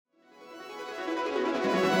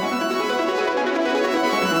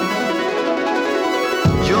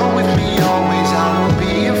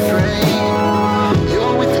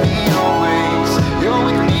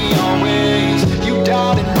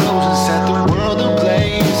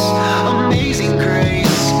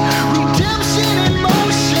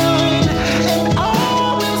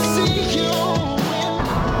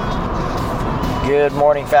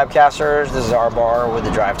Fabcasters. This is Arbar with the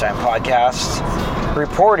Drive Time Podcast,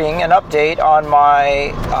 reporting an update on my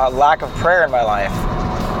lack of prayer in my life.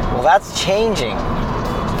 Well, that's changing.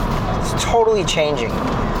 It's totally changing.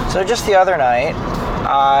 So just the other night,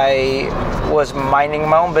 I was minding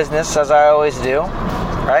my own business, as I always do,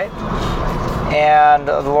 right? And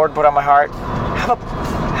the Lord put on my heart,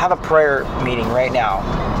 have a prayer meeting right now.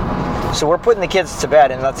 So we're putting the kids to bed,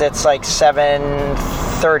 and it's like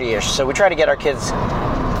 7:30ish. So we try to get our kids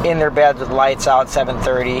in their beds with lights out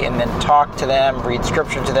 7:30, and then talk to them, read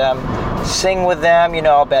scripture to them, sing with them,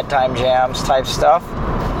 bedtime jams type stuff.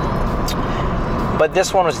 But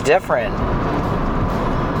this one was different.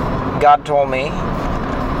 God told me,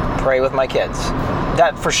 pray with my kids.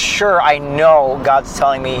 That for sure, I know God's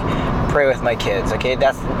telling me, pray with my kids, okay?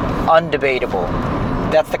 That's undebatable.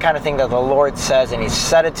 That's the kind of thing that the Lord says, and He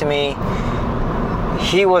said it to me.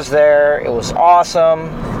 He was there. It was awesome.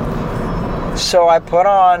 So I put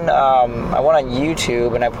on, I went on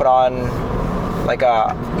YouTube, and I put on like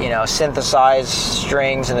synthesized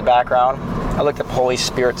strings in the background. I looked up Holy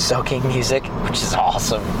Spirit soaking music, which is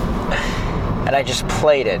awesome. And I just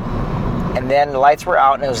played it. And then the lights were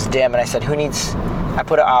out and it was dim, and I said, I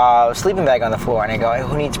put a sleeping bag on the floor, and I go,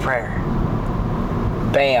 who needs prayer?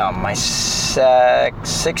 Bam, my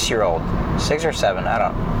 6-year-old, 6 or 7, I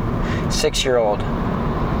don't know, 6-year-old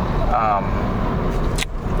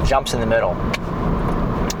jumps in the middle,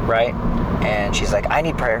 right? And she's like, I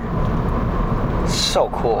need prayer. So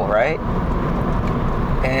cool, right?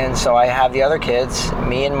 And so I have the other kids,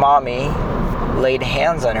 me and mommy, laid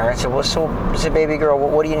hands on her and said, I said, baby girl,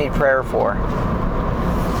 what do you need prayer for?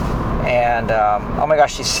 And, oh my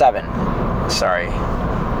gosh, she's 7. Sorry.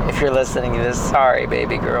 If you're listening to this, sorry,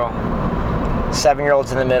 baby girl.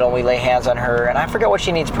 7-year-old's in the middle, and we lay hands on her, and I forget what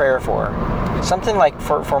she needs prayer for. Something like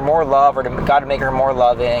for more love, or to God to make her more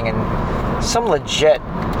loving, and some legit,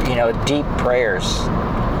 deep prayers.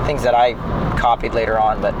 Things that I copied later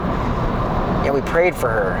on, but yeah, we prayed for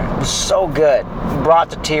her. It was so good. Brought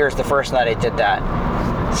to tears the first night I did that.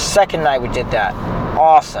 Second night we did that.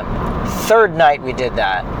 Awesome. Third night we did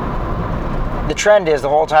that. The trend is the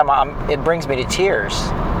whole time it brings me to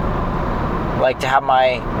tears. Like to have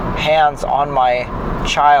my hands on my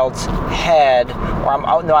child's head, or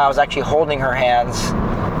I was actually holding her hands,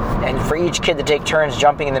 and for each kid to take turns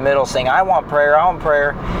jumping in the middle saying, I want prayer,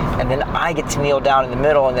 and then I get to kneel down in the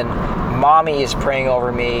middle, and then mommy is praying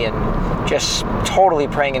over me, and just totally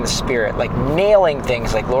praying in the Spirit, like nailing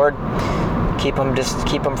things like, Lord, keep them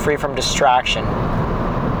free from distraction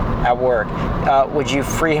at work. Would you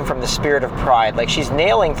free him from the spirit of pride? Like, she's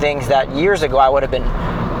nailing things that years ago I would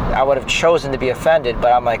have chosen to be offended,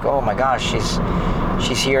 but I'm like, oh my gosh, she's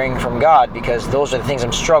hearing from God, because those are the things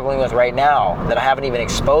I'm struggling with right now that I haven't even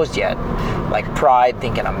exposed yet. Like pride,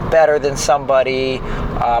 thinking I'm better than somebody,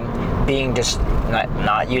 being just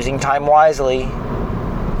not using time wisely,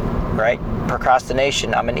 right?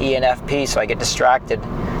 Procrastination. I'm an ENFP, so I get distracted.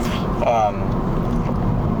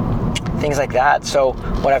 Things like that. So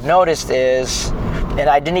what I've noticed is, and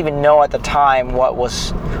I didn't even know at the time what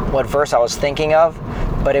verse I was thinking of,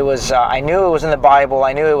 but it was, I knew it was in the Bible.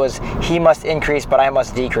 I knew it was, He must increase, but I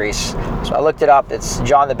must decrease. So I looked it up. It's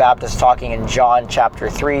John the Baptist talking in John chapter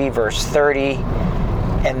 3, verse 30.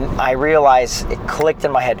 And I realized, it clicked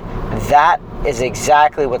in my head, that is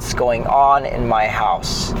exactly what's going on in my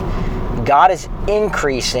house. God is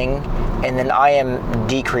increasing, and then I am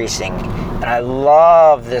decreasing. And I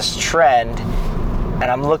love this trend, and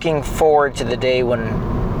I'm looking forward to the day when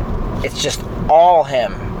it's just all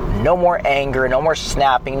Him. No more anger, no more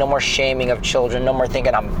snapping, no more shaming of children, no more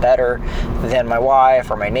thinking I'm better than my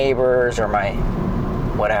wife or my neighbors or my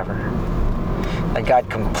whatever. Like, God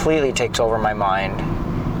completely takes over my mind,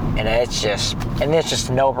 and it's just a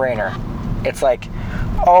no-brainer. It's like,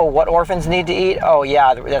 oh, what orphans need to eat? Oh,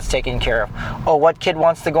 yeah, that's taken care of. Oh, what kid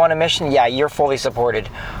wants to go on a mission? Yeah, you're fully supported.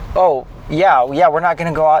 Oh, yeah, we're not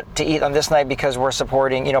going to go out to eat on this night because we're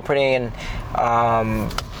supporting, putting in,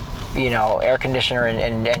 air conditioner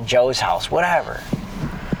in Joe's house, whatever.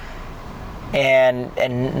 And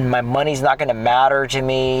my money's not going to matter to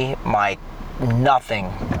me, nothing,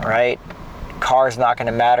 right? Car's not going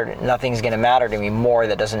to matter, nothing's going to matter to me more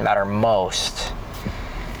that doesn't matter most.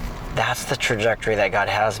 That's the trajectory that God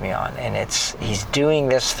has me on, and He's doing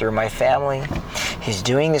this through my family, He's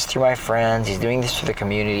doing this through my friends, He's doing this through the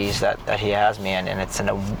communities that He has me in, and it's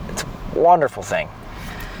a wonderful thing.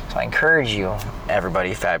 So I encourage you,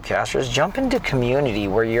 everybody, Fabcasters, jump into community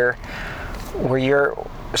where you're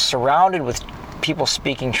surrounded with people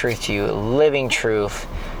speaking truth to you, living truth,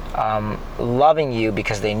 loving you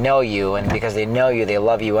because they know you, and because they know you, they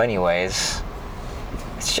love you anyways.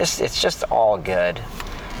 It's just all good.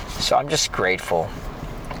 So I'm just grateful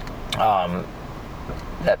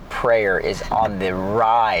that prayer is on the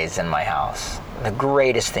rise in my house. The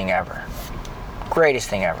greatest thing ever. Greatest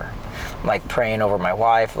thing ever. Like praying over my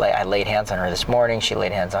wife. I laid hands on her this morning. She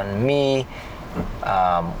laid hands on me.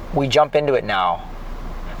 We jump into it now.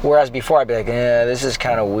 Whereas before I'd be like, this is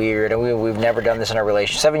kind of weird. And we've never done this in our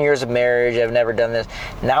relationship. 7 years of marriage, I've never done this.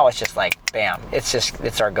 Now it's just like, bam.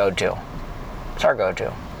 It's our go-to. It's our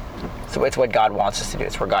go-to. So it's what God wants us to do.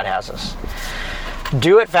 It's where God has us.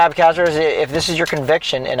 Do it, Fabcasters. If this is your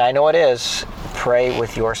conviction, and I know it is, pray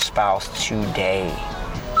with your spouse today.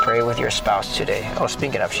 Pray with your spouse today. Oh,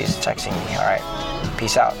 speaking of, she's texting me. All right.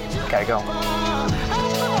 Peace out. Gotta go.